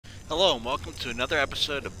Hello and welcome to another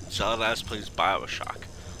episode of Zelda Plays Bioshock.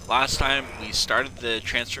 Last time we started the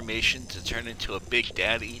transformation to turn into a Big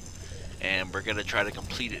Daddy, and we're going to try to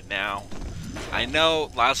complete it now. I know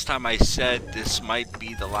last time I said this might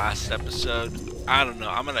be the last episode. I don't know,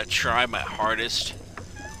 I'm going to try my hardest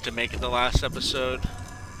to make it the last episode.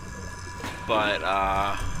 But,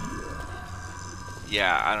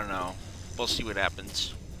 yeah, I don't know. We'll see what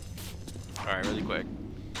happens. Alright, really quick.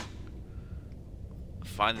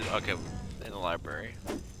 Find it, okay, in the library.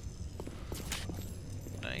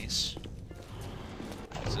 Nice.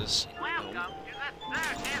 Is this? Welcome to the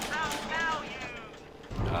circus of value.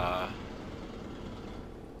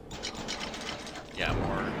 Yeah,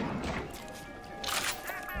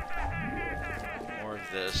 more of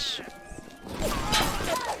this.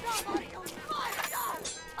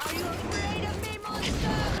 Are you afraid of me, monster?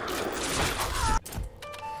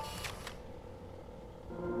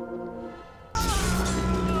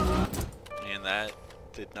 And that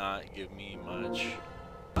did not give me much.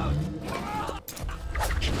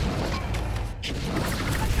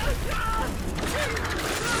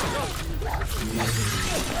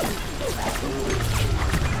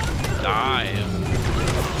 Die.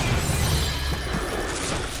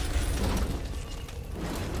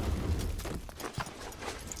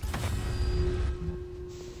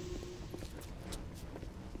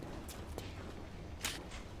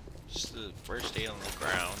 Just the first aid on the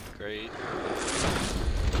ground, great.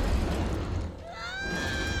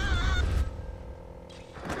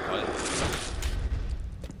 What?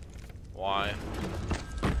 Why?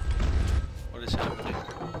 What is happening?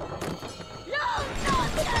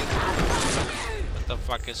 What the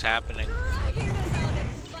fuck is happening?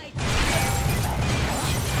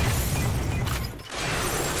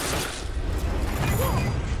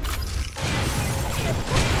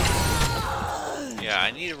 Yeah,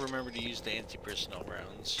 I need to remember to use the anti-personnel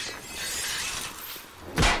rounds.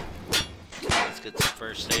 Let's get some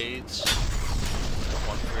first aids.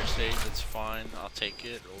 One first aid, that's fine. I'll take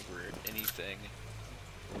it over anything.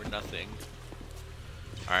 Or nothing.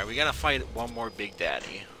 Alright, we gotta fight one more Big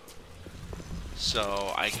Daddy.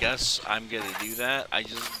 So, I guess I'm gonna do that. I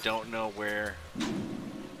just don't know where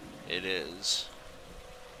it is.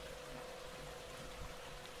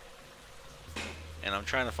 And I'm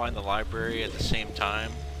trying to find the library at the same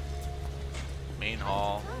time. Main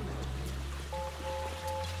hall.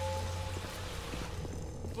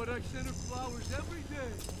 But I send her flowers every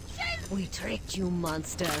day. We tricked you,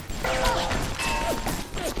 monster.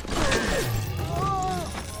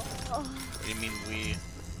 What do you mean we?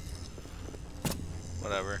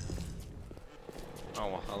 Whatever. Oh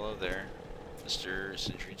well, hello there, Mr.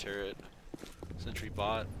 Sentry Turret. Sentry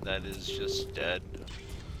Bot, that is just dead.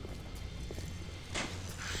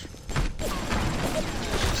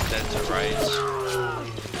 It's just dead to rights.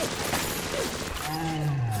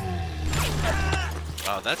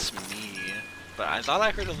 Oh, that's me. But I thought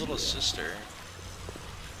I heard a little sister.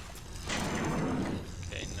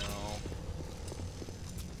 Okay, no.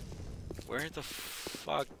 Where the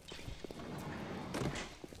fuck?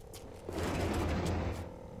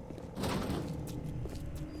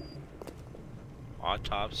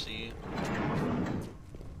 Autopsy.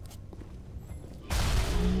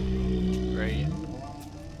 Great.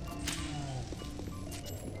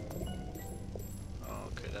 Oh,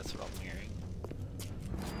 okay, that's what I'm hearing.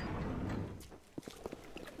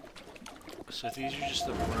 So these are just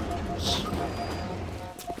the rooms.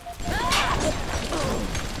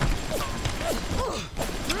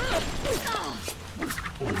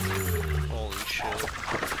 Holy shit.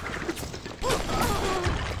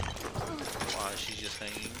 Wow, she's just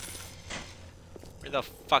hanging. Where the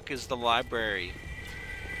fuck is the library?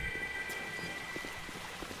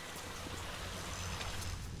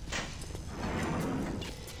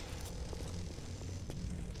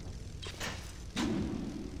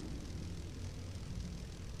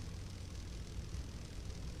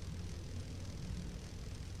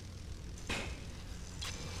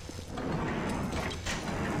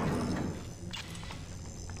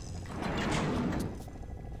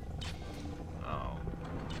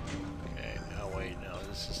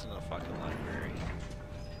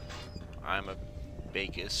 I'm a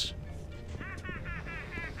Bacus.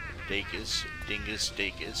 Dacus. Dingus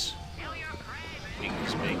Dacus.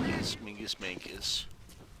 Mingus Bacus. Mingus Bacus.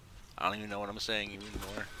 I don't even know what I'm saying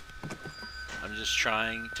anymore. I'm just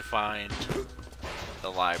trying to find the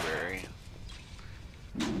library.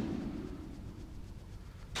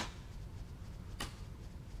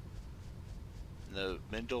 The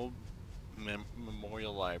Mendel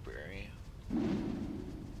Memorial Library.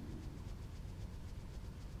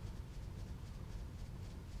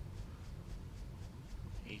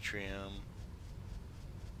 atrium.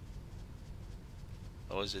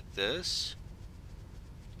 Oh, is it this?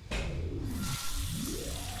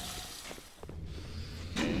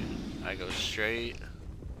 Okay, I go straight.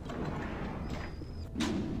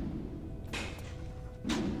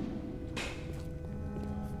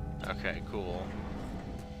 Okay, cool.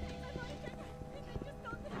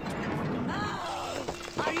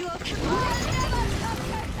 Are you okay?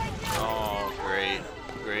 Oh, great.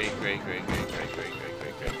 Great, great, great, great, great, great, great, great,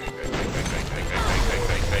 great, great,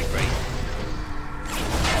 great, great, great.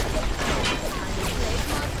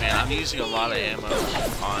 Man, I'm using a lot of ammo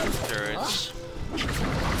on turrets.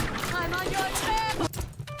 I'm on your tail.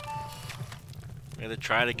 I'm gonna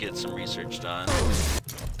try to get some research done.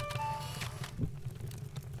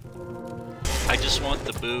 I just want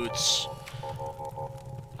the boots.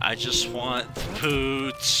 I just want the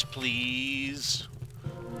boots, please.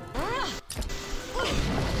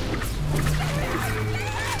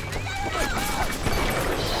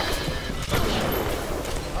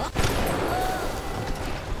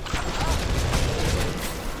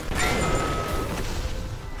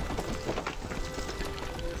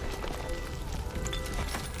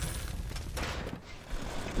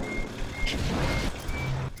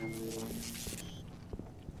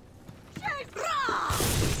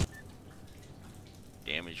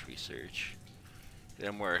 Damage research.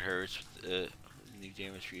 Then where it hurts with new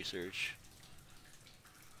damage research.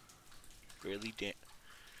 Greatly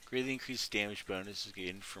increased damage bonuses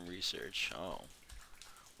gained from research. Oh.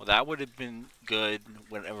 Well, that would have been good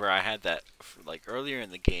whenever I had that like earlier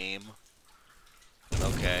in the game.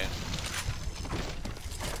 Okay.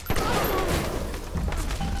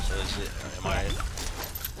 So is it am I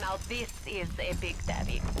Now this is a Big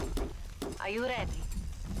Daddy. Are you ready?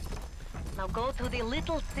 Now go to the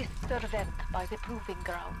Little Sister vent by the proving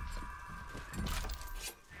grounds.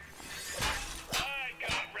 I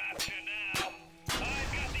got Rapture now. I've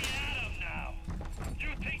got the Atom now.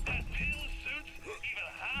 You think that pill suit's even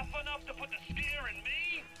half enough to put the scare in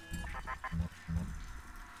me?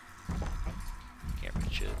 can't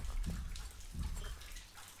reach it.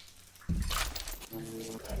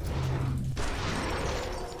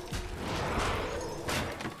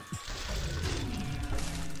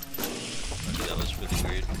 Okay, that was really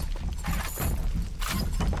weird.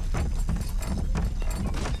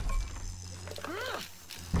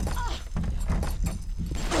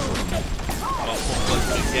 Oh, look,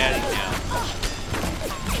 Big Daddy now.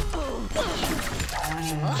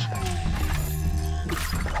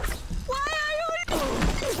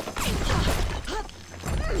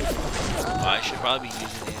 I should probably be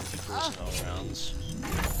using anti-personnel rounds.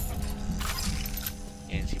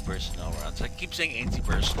 Anti-personnel rounds. I keep saying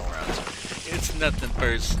anti-personnel rounds. It's nothing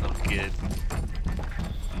personal, kid.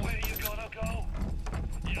 Where you gonna go?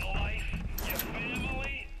 Your life? Your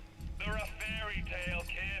family? They're a fairy tale,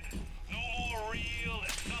 kid. No more real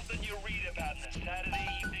than something you read about in the Saturday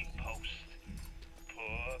Evening Post.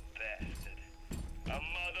 Poor bastard. A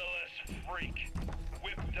motherless freak.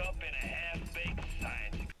 Whipped up in a half-baked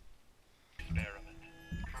science experiment.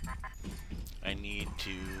 I need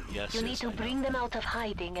to... Yes, You need to bring them out of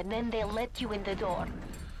hiding and then they'll let you in the door.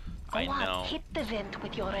 Go I know. on, hit the vent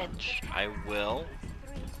with your wrench. I will.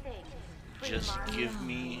 Just give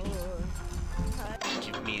me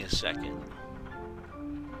a second.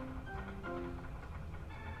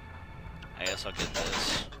 I guess I'll get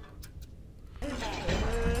this.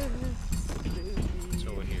 It's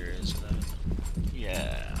over here, isn't it?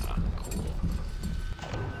 Yeah, cool.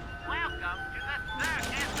 Welcome to the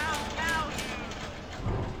circus, I'll tell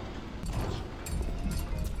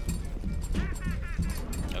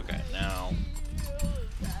you. Okay,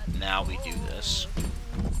 now we do this.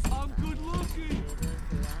 I'm good looking.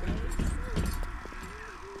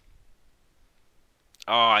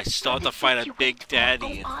 Oh, I still have to fight a Big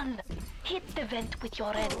Daddy. Go on, hit the vent with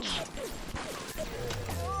your wrench.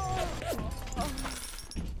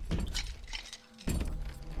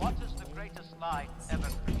 What is the greatest lie ever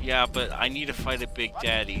created? Yeah, but I need to fight a Big What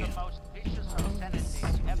Daddy. is the most vicious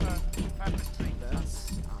obscenity ever perpetrated?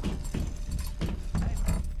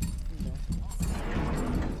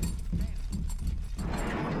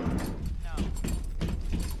 No.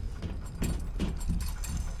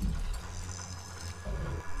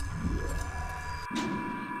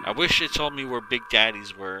 I wish it told me where Big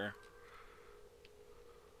Daddies were.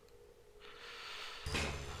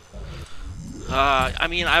 I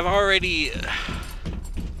mean, I've already...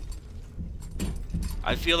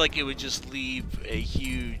 I feel like it would just leave a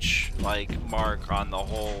huge, like, mark on the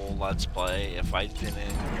whole Let's Play if I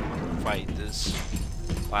didn't fight this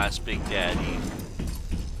last Big Daddy.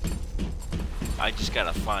 I just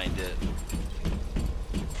gotta find it.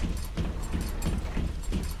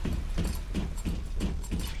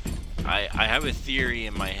 I have a theory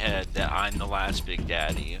in my head that I'm the last Big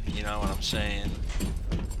Daddy. You know what I'm saying?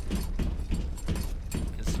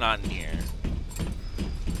 It's not in here.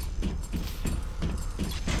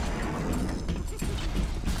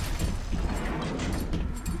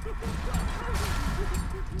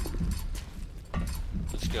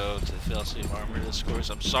 Let's go to failsafe armor discourse.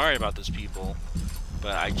 I'm sorry about this, people,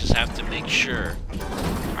 but I just have to make sure.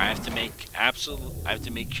 I have to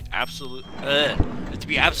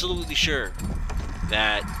be absolutely sure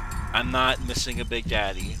that I'm not missing a Big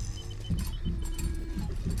Daddy.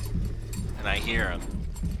 And I hear him.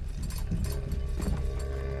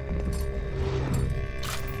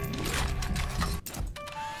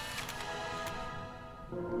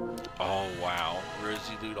 Oh wow,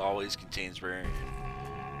 Rosy loot always contains rare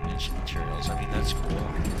ancient materials. I mean, that's cool.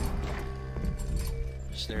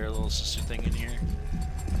 Is there a little sister thing in here?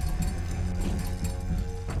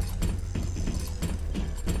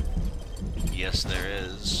 Yes, there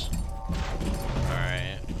is.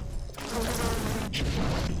 Alright.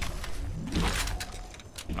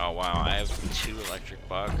 Oh wow, I have 2 electric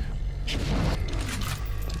buck.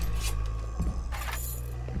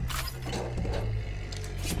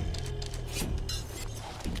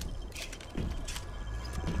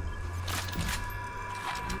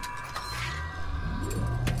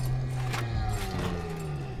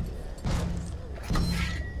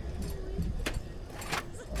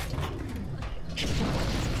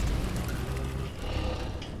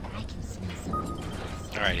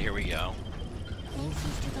 Alright, here we go.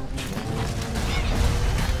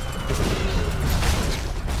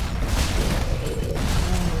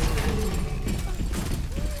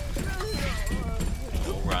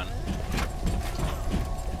 We'll run.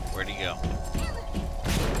 Where'd he go?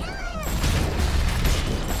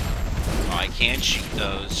 Oh, I can't shoot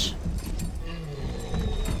those.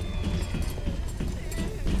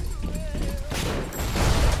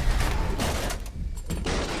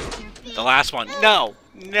 The last one. No!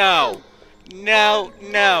 No! No!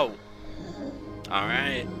 No!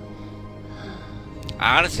 Alright.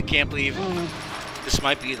 I honestly can't believe this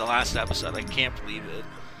might be the last episode. I can't believe it.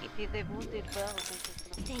 It is a wounded well.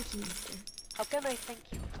 Thank you, mister. How can I thank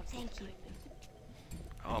you? Thank you.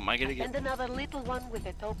 Oh, am I gonna get... And another little one with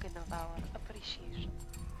a token of our appreciation.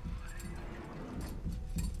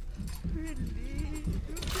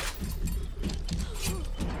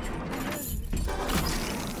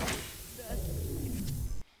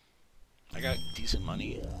 I got decent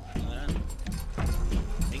money for that.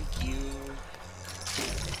 Thank you.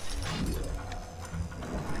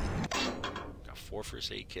 Got 4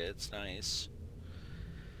 first aid kits. Nice.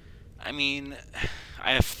 I mean,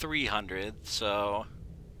 I have 300, so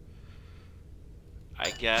I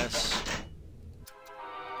guess.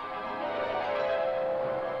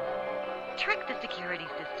 Check the security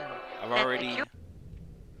system. I've already.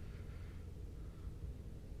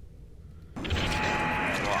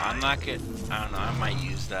 Well, I'm not get. I don't know. I might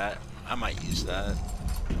use that. I might use that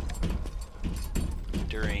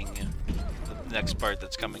during the next part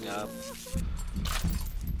that's coming up.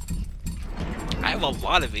 I have a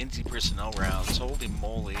lot of Inzi personnel rounds. Holy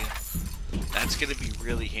moly, that's gonna be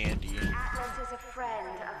really handy. Atlas is a friend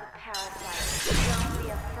of the parasite. Don't be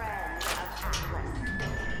a friend of Atlas.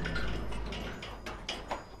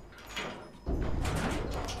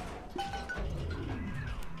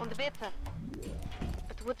 On the better.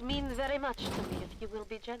 It would mean very much to me if you will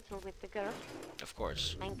be gentle with the girl. Of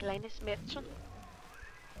course. Mein kleines Mädchen.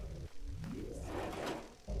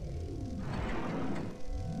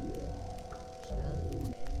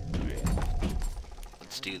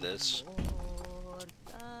 Let's do this.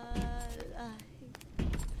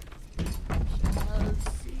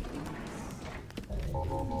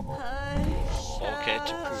 Bulkhead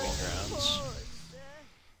to proving grounds.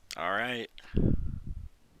 Alright.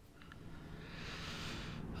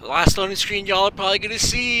 The last loading screen y'all are probably gonna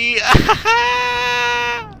see.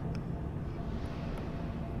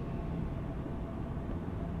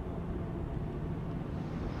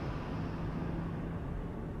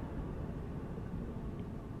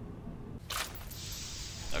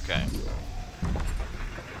 Okay.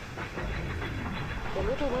 The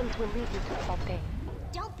little ones will lead you to Fontaine,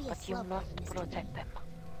 Don't be a but you slowpoke, must Mr. protect them.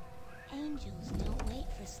 Angels don't wait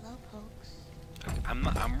for slowpokes.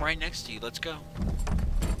 I'm right next to you. Let's go.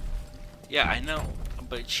 Yeah, I know,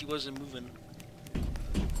 but she wasn't moving.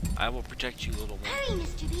 I will protect you, little one. Hurry,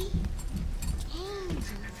 Mr. B.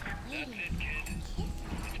 Angels are waiting. That's it, kid.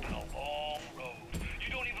 It's been a long road.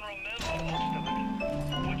 You don't even remember most of it.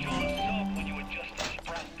 Put you on a sub when you were just a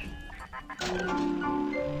sprite.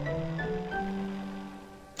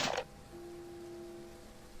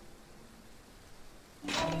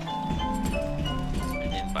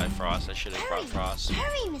 Frost. I should have brought Frost.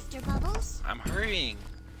 Hurry, Mr. Bubbles. I'm hurrying.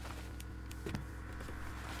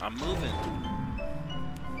 I'm moving.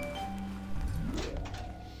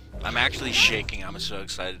 I'm actually shaking. I'm so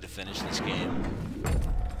excited to finish this game.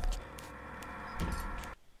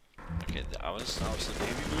 Okay, I was the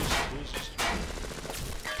baby boost.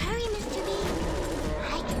 Hurry, Mr. B.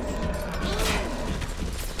 I can see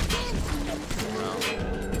dancing in the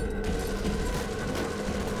sky.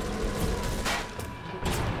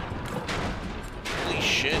 Holy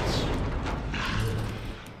shit.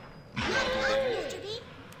 Hurry, Mr. B.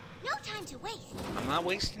 No time to waste. I'm not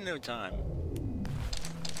wasting no time.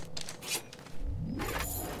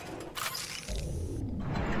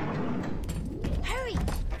 Hurry,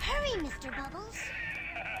 hurry, Mr. Bubbles.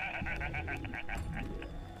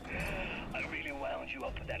 I really wound you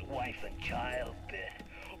up with that wife and child bit.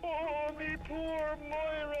 Oh, me poor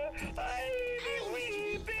Moira. I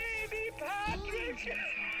wee baby Patrick.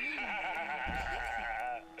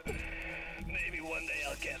 Maybe one day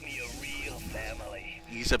I'll get me a real family.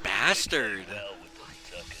 He's a bastard. Well, with the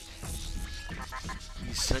tuckers.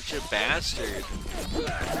 He's such a bastard.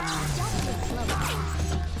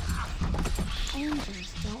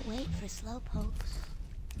 Angels don't wait for slow pokes.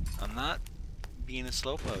 I'm not being a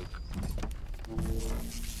slowpoke.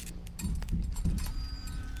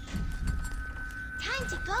 Time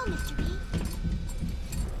to go, Mr. B.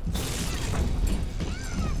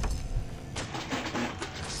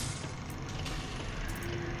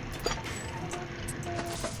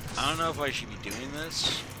 I don't know if I should be doing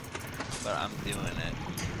this, but I'm doing it.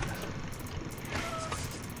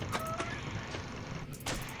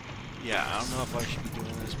 Yeah, I don't know if I should be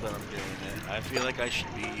doing this, but I'm doing it. I feel like I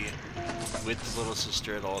should be with the little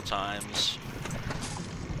sister at all times.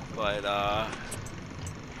 But,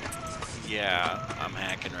 yeah, I'm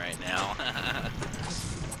hacking right now.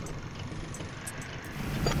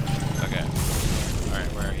 Okay.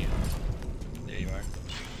 Alright, where are you? There you are.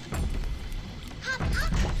 Hop,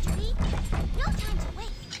 hop, Mr. B. No time to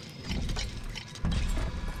waste.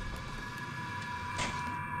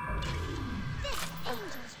 This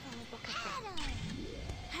angel's from the book of Adam.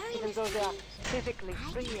 Hurry, Even Mr. though they are B. physically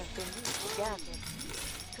free of the need to gather,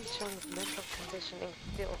 Tuchon's mental conditioning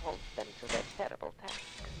still holds them to their terrible task.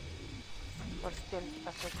 For sins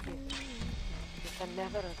such as this, you can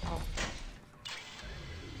never atone.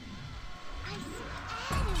 I see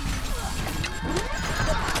Adam.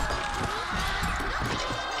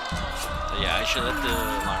 Yeah, I should let the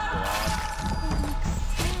alarm go off.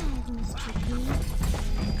 Sad, Mr. B.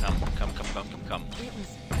 Come. It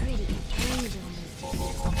was pretty angel, Mr. B.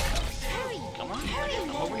 Hurry! Come on, Hurry,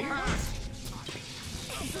 come over here.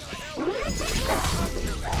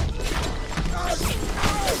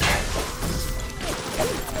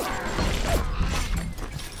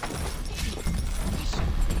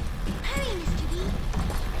 Hurry, Mr. B.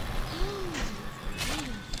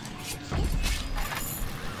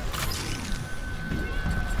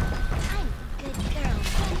 I'm a good girl,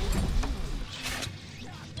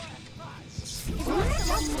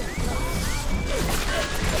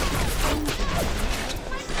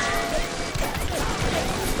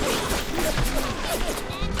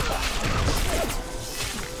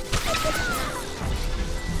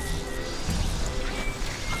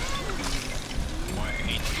 More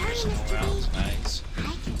angels around. Nice. I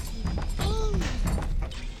can see angels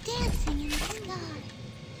dancing in the sky.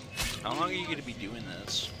 How long are you going to be doing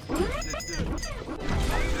this?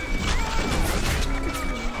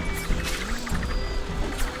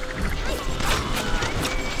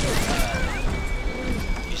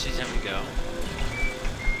 You see time to go?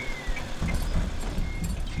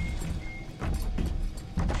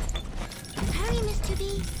 Hurry, Mr.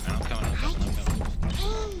 B. I'm coming. I can see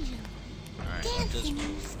angels Alright, let this dancing in the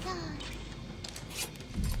move. sky.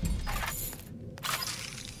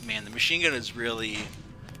 Man, the machine gun has really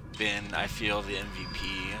been, I feel, the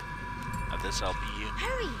MVP of this LP.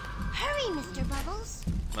 Hurry, hurry, Mr. Bubbles.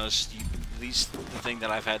 At least the thing that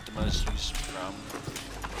I've had the most use from.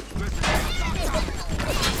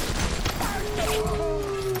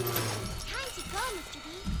 Time to go, Mr. B.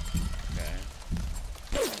 Okay.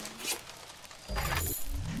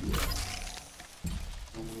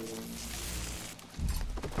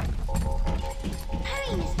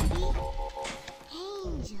 Hurry, Mr. B.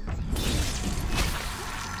 Angels.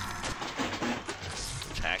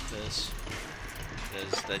 Attack this.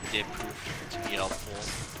 Because that did prove to be helpful.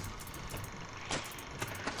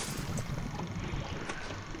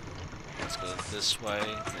 Let's go this way,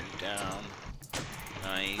 then down.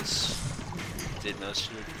 Nice. Did most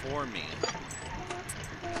of it for me.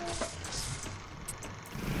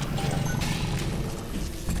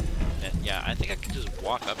 Yeah, I think I can just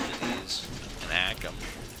walk up to these and hack them.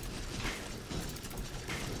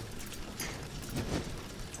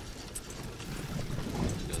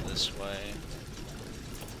 Go this way.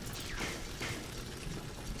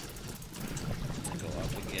 Go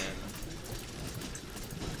up again.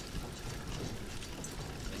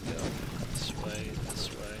 Then go this way, this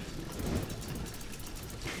way.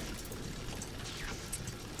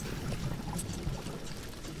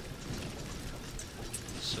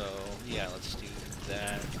 So, yeah, let's do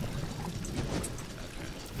that. Okay.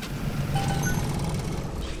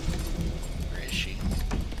 Where is she?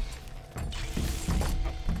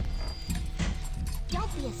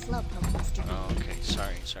 Don't be a slowpoke, Mr. B. Oh, okay.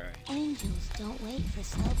 Sorry. Angels don't wait for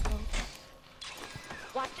slowpoke.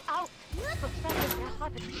 Watch out! Suspended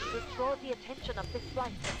narcotics will draw the attention of this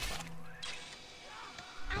flight.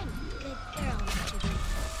 I'm a good girl, Mr. B.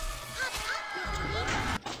 Hop up,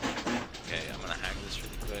 Mr. B. Okay, I'm gonna hack this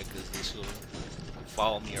really quick because this will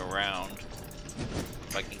follow me around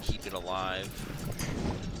if I can keep it alive.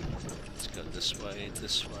 Let's go this way,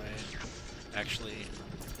 this way. Actually,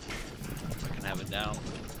 if I can have it down.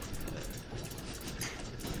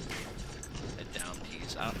 A down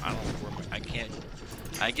piece. I don't remember. I can't.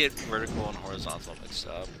 I get vertical and horizontal mixed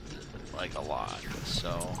up like a lot,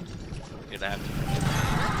 so you're gonna have to forgive me.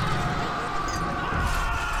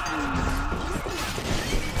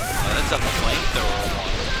 Oh, that's a flamethrower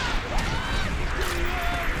one.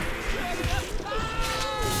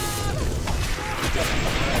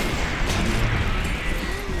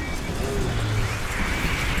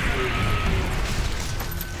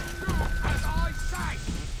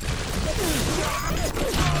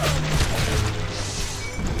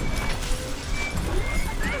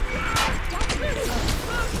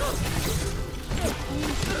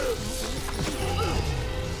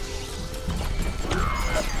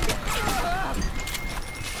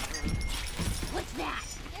 What's that?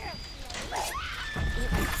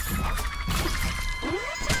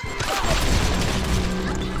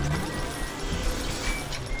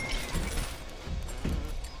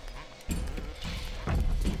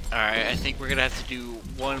 Alright, I think we're gonna have to do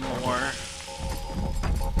one more.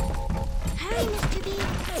 Hurry, Mr. B.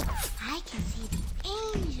 I can see the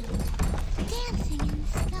angels dancing in the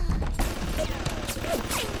sky.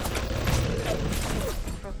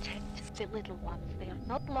 Protect the little ones. They are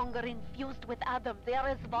not longer infused with Adam. They are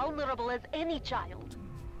as vulnerable as any child.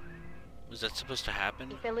 Was that supposed to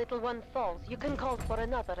happen? If a little one falls, you can call for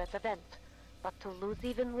another at the vent. But to lose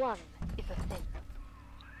even one is a sin.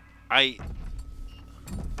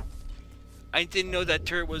 I didn't know that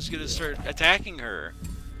turret was gonna start attacking her.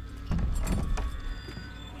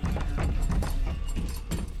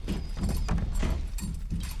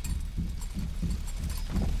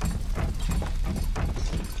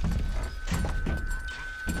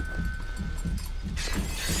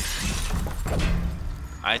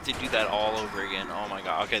 I have to do that all over again. Oh my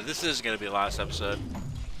god. Okay, this is gonna be the last episode.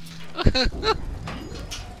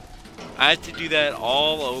 I have to do that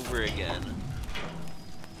all over again.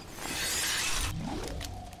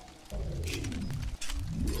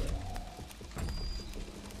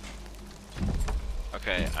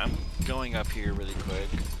 Okay, I'm going up here really quick.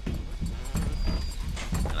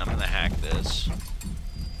 And I'm gonna hack this.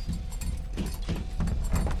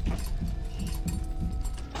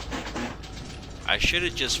 I should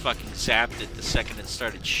have just fucking zapped it the second it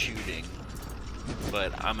started shooting.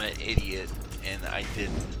 But I'm an idiot and I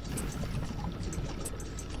didn't.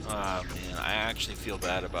 Oh man, I actually feel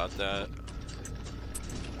bad about that.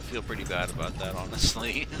 I feel pretty bad about that,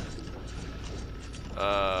 honestly.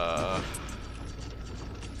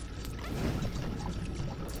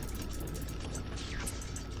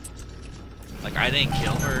 Like, I didn't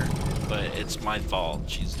kill her, but it's my fault.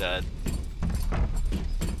 She's dead.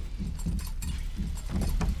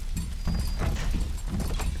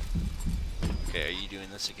 Okay, are you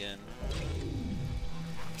doing this again?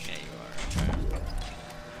 Yeah, you are. Okay.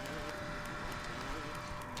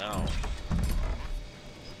 No.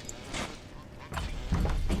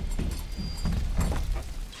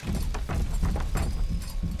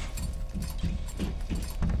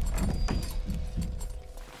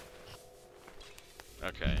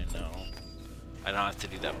 Okay, no. I don't have to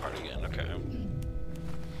do that part again. Okay.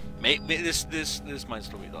 This might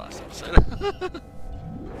still be the last episode.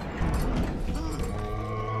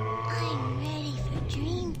 I'm ready for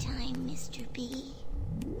dream time, Mr. B.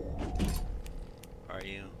 Are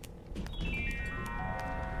you?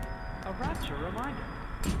 A rapture reminder.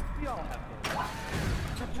 We all have those.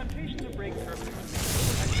 The temptation to break purpose.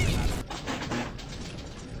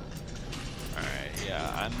 Alright,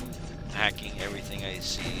 yeah, I'm hacking everything I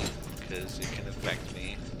see because it can affect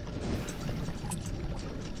me.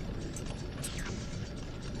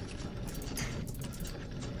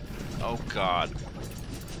 Oh God.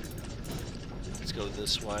 Let's go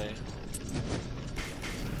this way.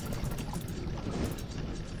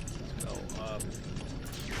 Let's go up.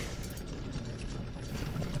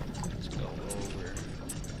 Let's go over.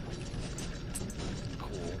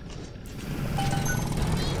 Cool.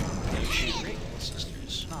 No shooting,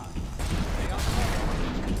 sisters.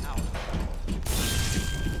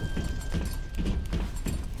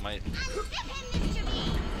 Might. Did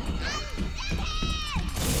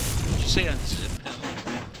you say unzip him?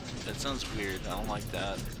 That sounds weird. I don't like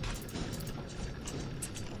that.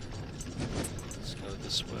 Let's go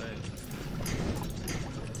this way.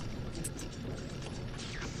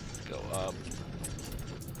 Go up.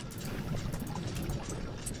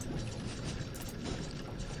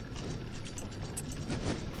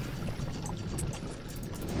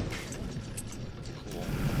 Cool.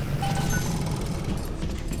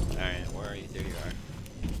 Alright, where are you? There you are.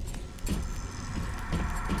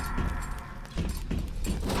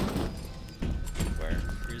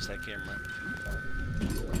 Where's that camera?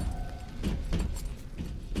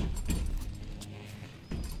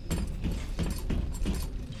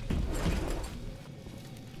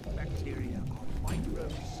 Bacteria are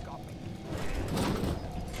microscopic.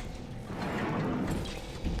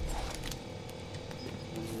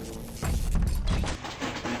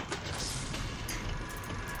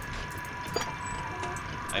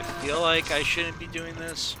 I feel like I shouldn't be doing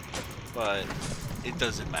this, but it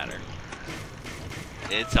doesn't matter.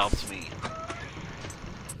 It's helped me.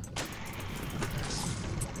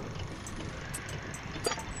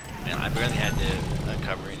 Man, I barely had to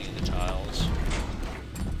cover any of the tiles.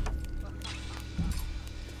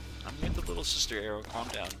 I'm with the little sister arrow, calm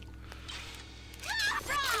down.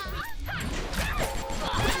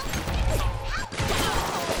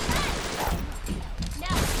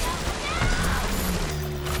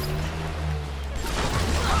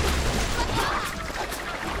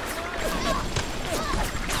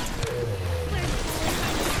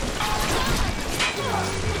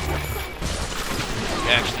 You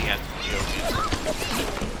actually have to kill me.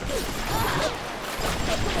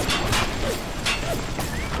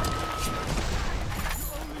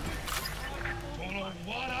 Don't know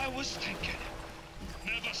what I was thinking.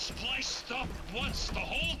 Never spliced up once the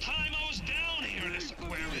whole time I was down here in this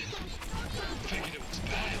aquarium. Figured it was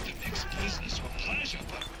bad to mix business with pleasure,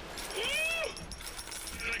 but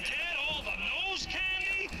forget all the nose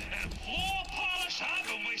candy and floor polish I've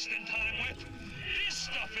been wasting time with. This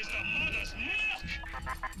stuff is the mother's milk.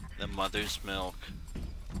 The mother's milk.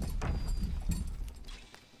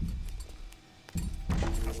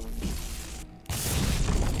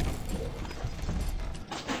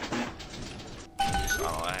 Just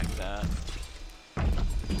not like that.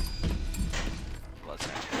 Let's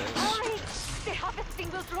hack this. Hurry! The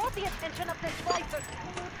harvesting will draw the attention of the slicer.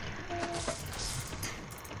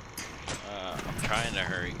 I'm trying to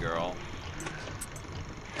hurry, girl.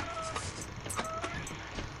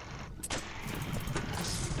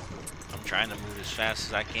 I'm trying to move as fast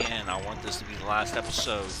as I can. I want this to be the last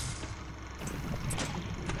episode.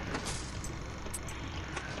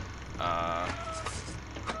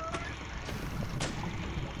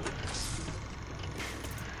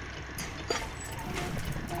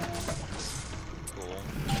 Cool.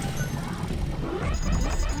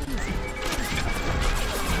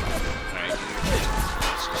 Alright, do your thing.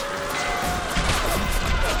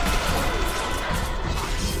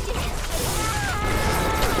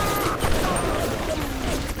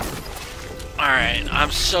 Alright,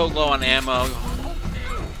 I'm so low on ammo.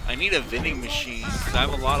 I need a vending machine because I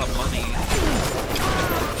have a lot of money.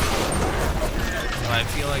 But I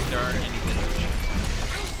feel like there aren't any vending machines.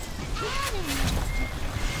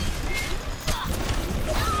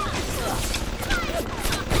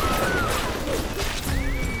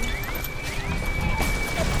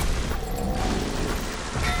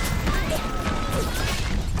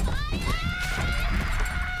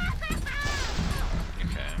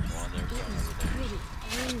 Okay, well, they're going over there. Pretty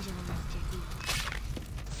angel, Mr. B.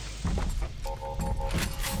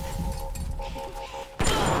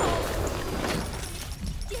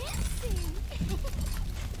 Dancing!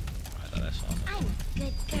 I thought I saw them. I'm a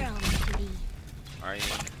good girl, Mr. B. Are you?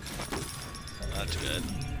 That's good.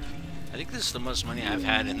 I think this is the most money I've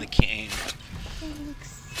had in the game. It looks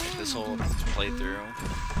sad, This whole Mr. B. playthrough.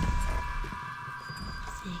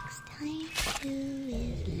 6 times 2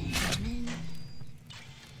 is 11.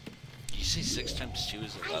 Did you say 6 times 2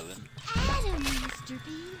 is 11? Adam, Mr.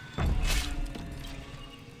 B.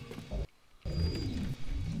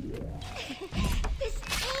 This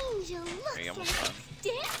angel Are you looks almost like done? it's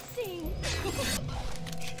dancing. amazing!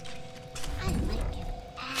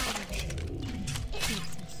 I like it. It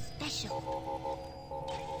makes me special.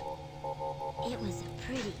 It was a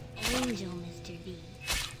pretty angel, Mr. V.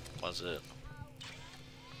 Was it?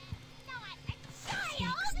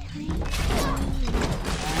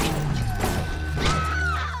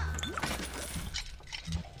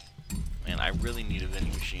 Man, I really need a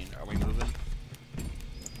vending machine. Are we moving?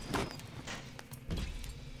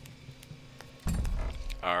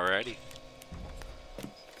 Alrighty.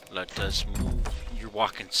 Let us move. You're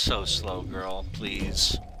walking so slow, girl.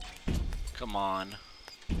 Please. Come on.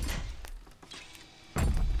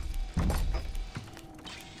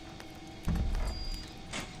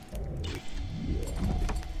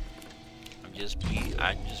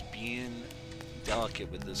 I'm just being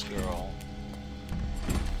delicate with this girl.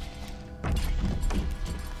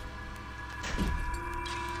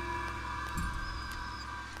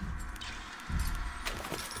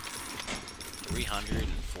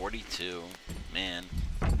 $342, man.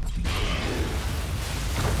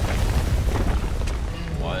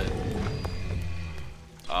 What?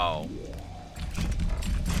 Oh.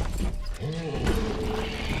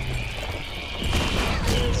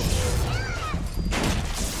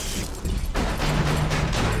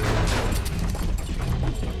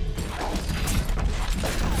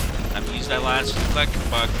 I'm using that last collector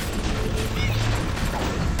bug.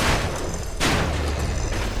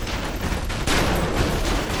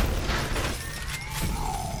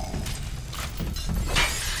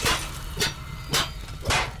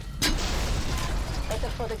 Better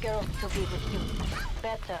for the girls to be with you.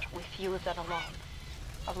 Better with you than alone.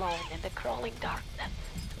 Alone in the crawling darkness.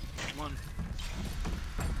 Come on.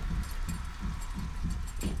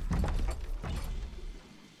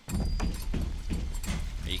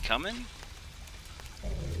 Are you coming?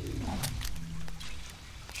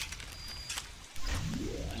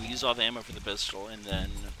 I'll use all the ammo for the pistol and then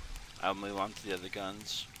I'll move on to the other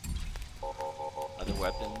guns. Other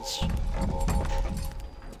weapons.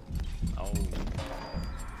 Oh.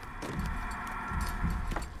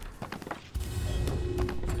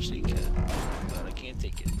 First aid kit. But I can't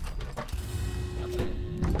take it. Nothing.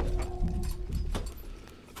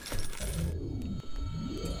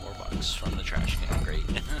 $4 from the trash can. Great.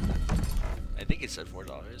 I think it said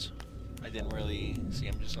 $4. I didn't really see.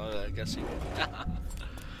 I'm just guessing.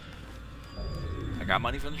 I got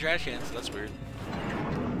money from the trash can, so that's weird.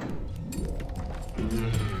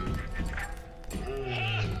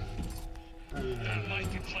 That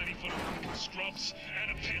might be plenty for the fucking scrubs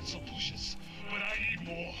and the pencil pushers, but I need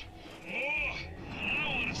more. More! I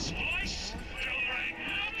want a slice till there ain't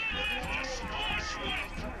nothing to slice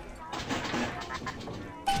with!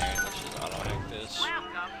 Alright, let's just auto-hack this.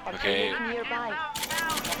 I'll Okay. be nearby.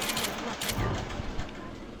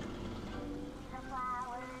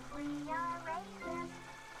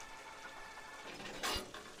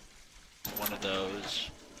 One of those.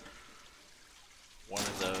 One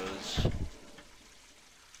of those.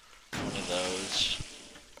 One of those.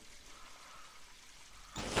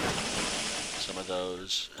 Some of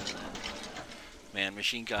those. And then, man,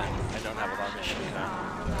 machine gun. I don't have a lot of machine gun.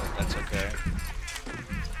 But that's okay.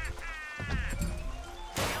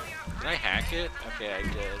 Did I hack it? Okay, I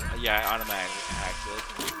did. Yeah, I automatically hacked it.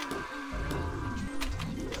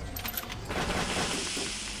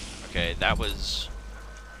 Okay, that was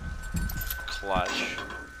clutch.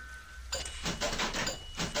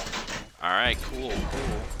 Alright, cool,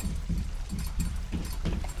 cool.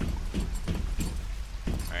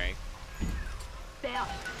 Alright. There.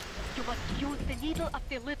 You must use the needle of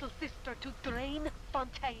the little sister to drain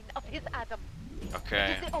Fontaine of his Adam.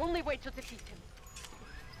 Okay. It is the only way to defeat him.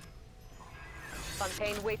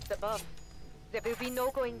 Fontaine waits above. There will be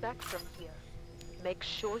no going back from here. Make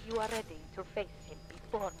sure you are ready to face him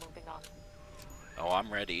before moving on. Oh,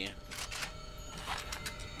 I'm ready.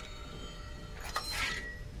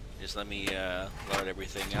 Just let me load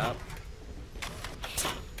everything up.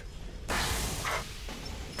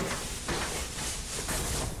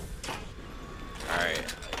 Alright,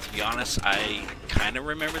 to be honest, I kind of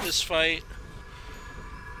remember this fight,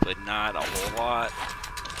 but not a whole lot.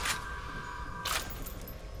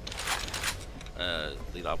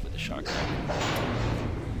 Lead off with the shotgun.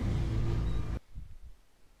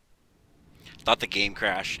 Thought the game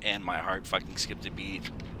crashed and my heart fucking skipped a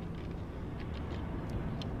beat.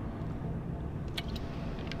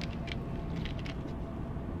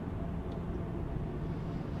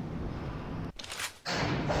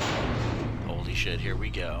 Holy shit, here we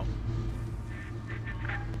go.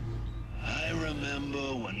 I remember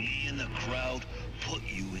when me and the crowd put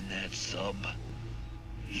you in that sub.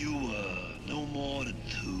 You were no more than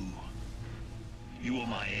 2. You were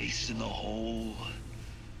my ace in the hole,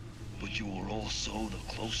 but you were also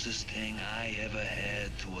the closest thing I ever had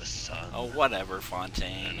to a son. Oh, whatever,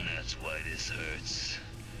 Fontaine. And that's why this hurts.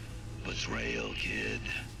 Betrayal, kid.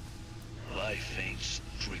 Life ain't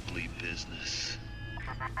strictly business.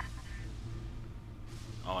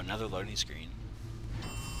 Oh, another loading screen.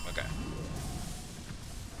 Okay.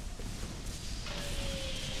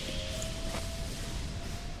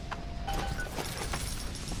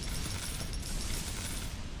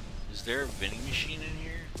 Is there a vending machine in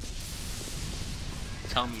here?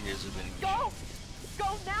 Tell me there's a vending machine. Go!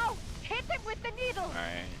 Go now! Hit him with the needle!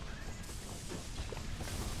 Alright.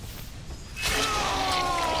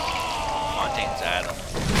 Fontaine's at him.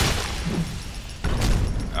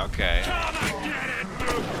 Okay.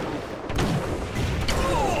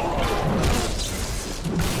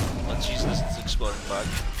 Let's use this exploding bug.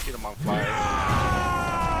 Get him on fire.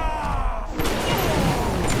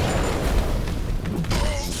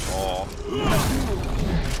 Oh.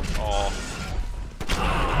 Oh.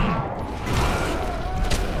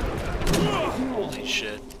 Holy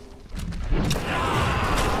shit.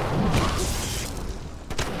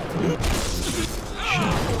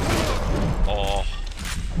 Oh.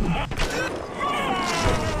 Come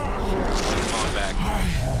on back. I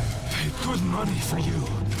paid good money for you.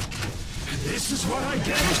 And this is what I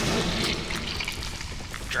get?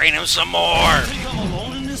 Drain him some more. I think I'm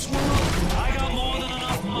alone in this world? I got more than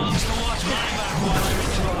enough mugs to watch my back while I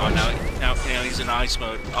recharge. Oh, now he's in ice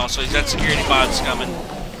mode. Also, he's got security bots coming.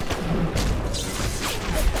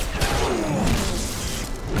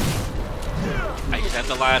 I just have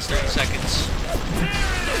the last 30 seconds.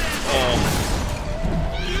 Oh.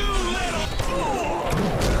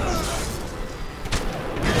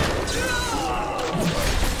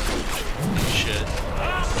 Shit.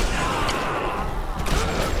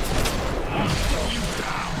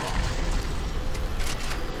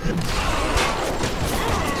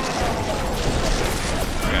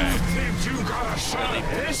 Okay. Think you got a shot at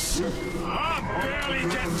this? I'm barely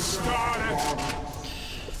getting started.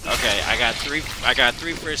 Okay, I got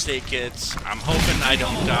three first aid kits. I'm hoping I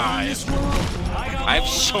don't die. I have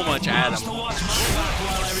so much Adam.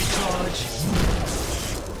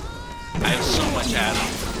 I have so much Adam.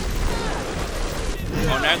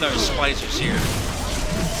 Oh, now there's splicers here.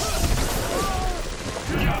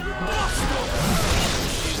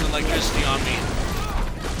 Using electricity on me.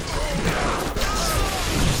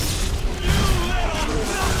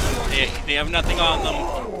 They have nothing on them.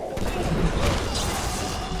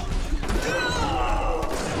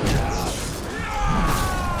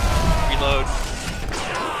 Reload.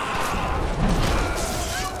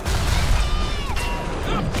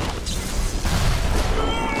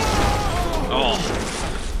 Oh.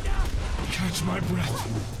 Catch my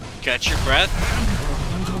breath. Catch your breath?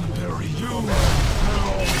 I'm gonna bury you.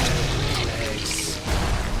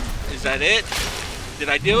 Is that it? Did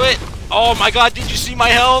I do it? Oh my god, did you see my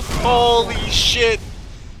health? Holy shit.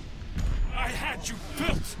 I had you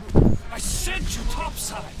built. I sent you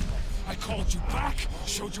topside. I called you back,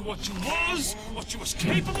 showed you what you was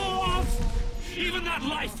capable of. Even that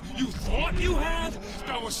life you thought you had,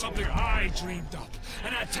 that was something I dreamed up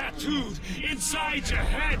and had tattooed inside your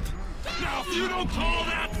head. Now if you don't call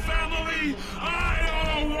that family,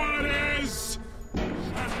 I don't know what is.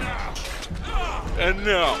 And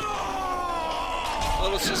now.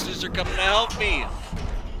 Little sisters are coming to help me.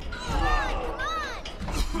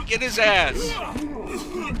 Get his ass.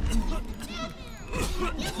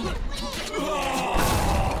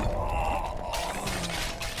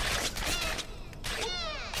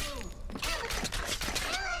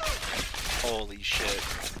 Holy shit.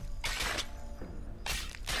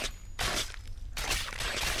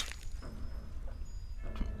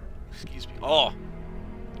 Excuse me. Oh,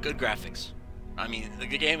 good graphics. I mean, the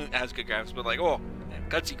game has good graphics, but like, oh,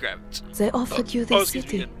 gutsy graphics. They offered you the excuse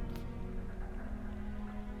city. me.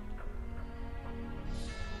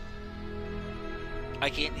 I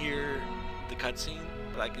can't hear the cutscene,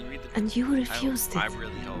 but I can read the. And you refused I it.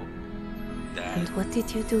 really hope that And what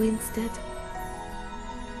did you do instead?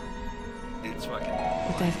 it's fucking.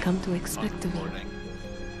 What I've come to expect of you. morning.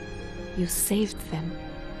 You saved them.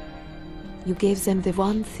 You gave them the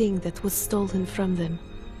one thing that was stolen from them.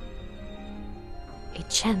 A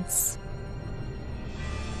chance.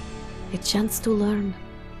 A chance to learn.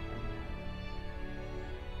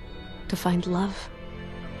 To find love.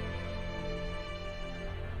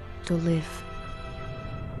 To live.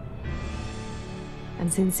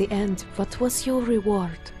 And in the end, what was your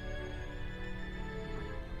reward?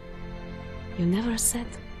 You never said.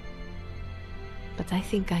 But I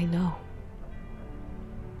think I know.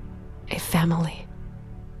 A family.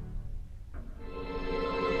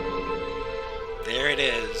 There it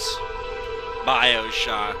is.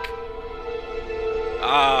 Bioshock.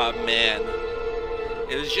 Ah, man.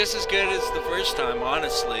 It was just as good as the first time,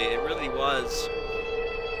 honestly. It really was.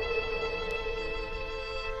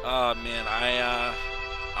 Oh, man.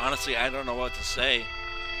 Honestly, I don't know what to say.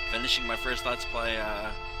 Finishing my first Let's Play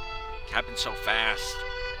happened so fast.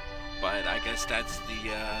 But I guess that's the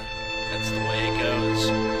way it goes.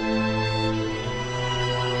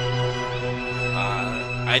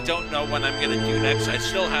 I don't know what I'm going to do next. I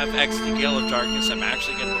still have XD Gale of Darkness. I'm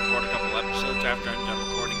actually going to record a couple episodes after I'm done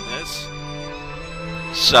recording this.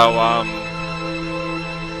 So,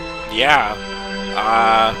 yeah.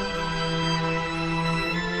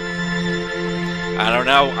 I don't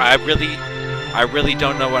know. I really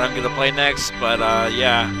don't know what I'm going to play next, but,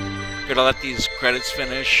 yeah. I'm going to let these credits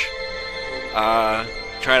finish.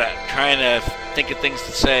 Trying to think of things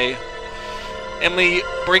to say. Emily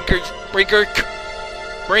Brinkert,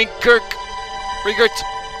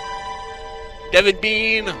 Devin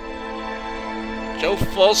Bean, Joe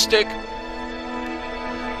Fullstick.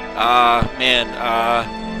 Man,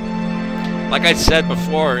 like I said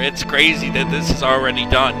before, it's crazy that this is already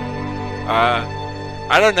done.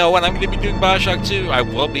 I don't know when I'm going to be doing Bioshock 2. I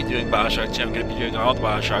will be doing Bioshock 2. I'm going to be doing all the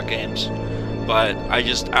Bioshock games. But I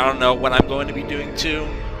don't know when I'm going to be doing 2.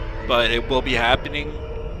 But it will be happening.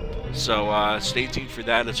 So, stay tuned for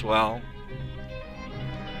that as well.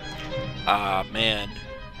 Man,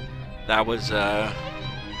 that was a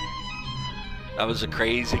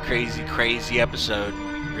crazy episode.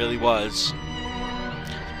 It really was.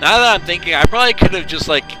 Now that I'm thinking, I probably could have just,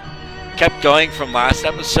 like, kept going from last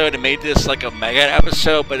episode and made this, like, a mega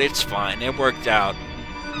episode, but it's fine. It worked out.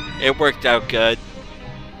 It worked out good.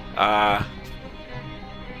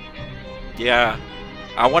 Yeah.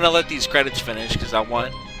 I want to let these credits finish, because I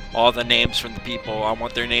want all the names from the people. I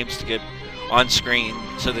want their names to get on screen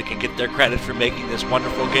so they can get their credit for making this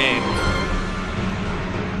wonderful game.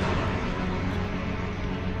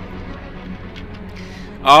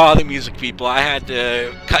 Oh, the music people. I had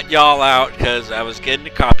to cut y'all out because I was getting a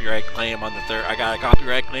copyright claim on the third. I got a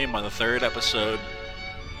copyright claim on the third episode.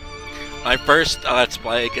 My first Let's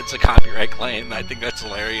Play gets a copyright claim. I think that's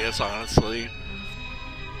hilarious, honestly.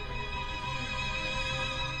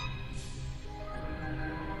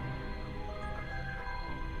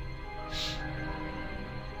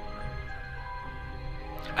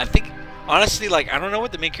 I think, honestly, like, I don't know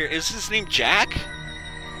what the main character is. His name Jack?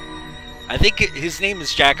 I think his name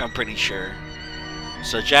is Jack, I'm pretty sure.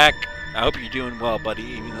 So, Jack, I hope you're doing well, buddy,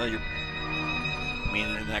 even though you're, I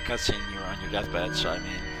mean, in that cutscene, you were on your deathbed, so, I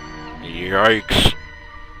mean, yikes.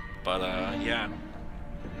 But, yeah.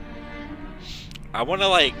 I want to,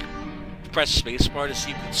 like, press spacebar to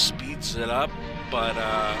see if it speeds it up, but,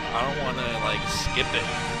 I don't want to, like, skip it.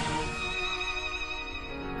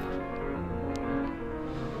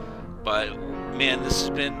 But, man, this has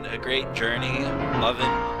been a great journey. Loved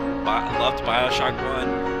Bioshock 1.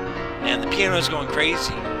 And the piano is going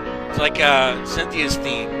crazy. It's like Cynthia's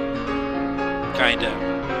theme. Kinda.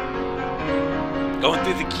 Going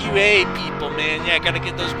through the QA people, man. Yeah, I gotta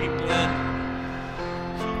get those people in.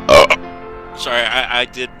 Sorry,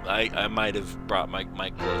 I might have brought my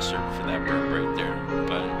mic closer for that burp right there.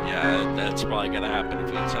 But, yeah, that's probably gonna happen a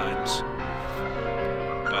few times.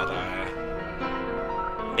 But,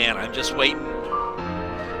 man, I'm just waiting.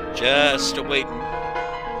 Just waiting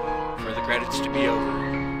for the credits to be over.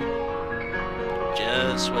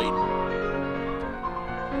 Just waiting.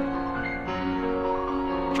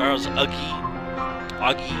 Charles Augie.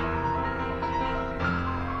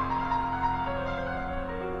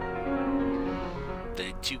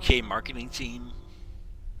 The 2K marketing team.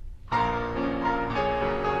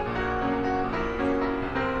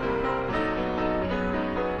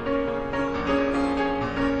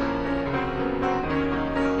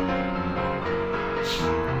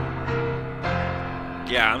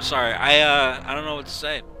 Yeah, I'm sorry. I don't know what to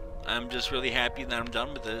say. I'm just really happy that I'm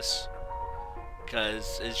done with this,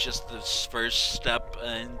 because it's just the first step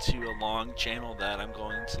into a long channel that I'm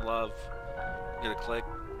going to love. I'm gonna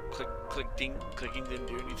clicking didn't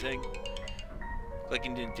do anything.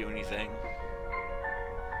 Clicking didn't do anything.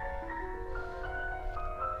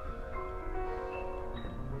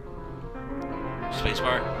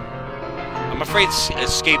 Spacebar. I'm afraid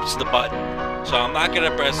escape's the button, so I'm not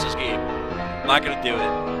gonna press escape. I'm not gonna do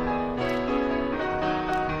it.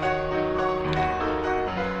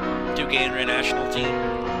 2K International Team.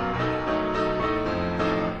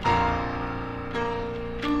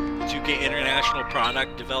 2K International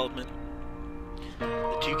Product Development.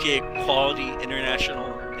 The 2K Quality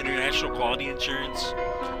International Quality Assurance.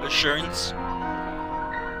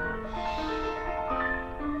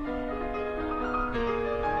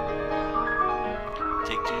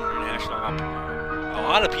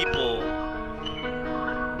 lot of people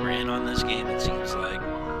were in on this game, it seems like.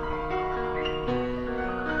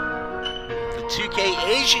 The 2K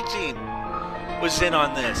Asia team was in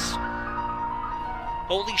on this.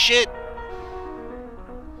 Holy shit.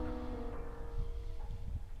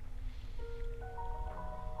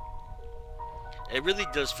 It really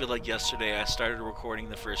does feel like yesterday I started recording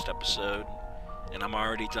the first episode, and I'm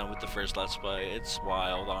already done with the first Let's Play. It's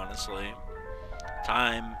wild, honestly.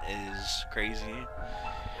 Time is crazy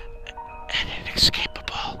and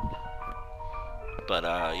inescapable. But,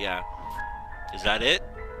 yeah. Is that it?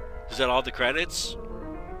 Is that all the credits?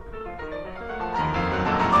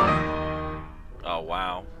 Oh,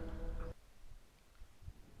 wow.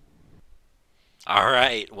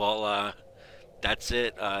 Alright, well, that's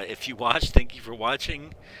it. If you watched, thank you for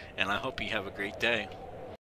watching, and I hope you have a great day.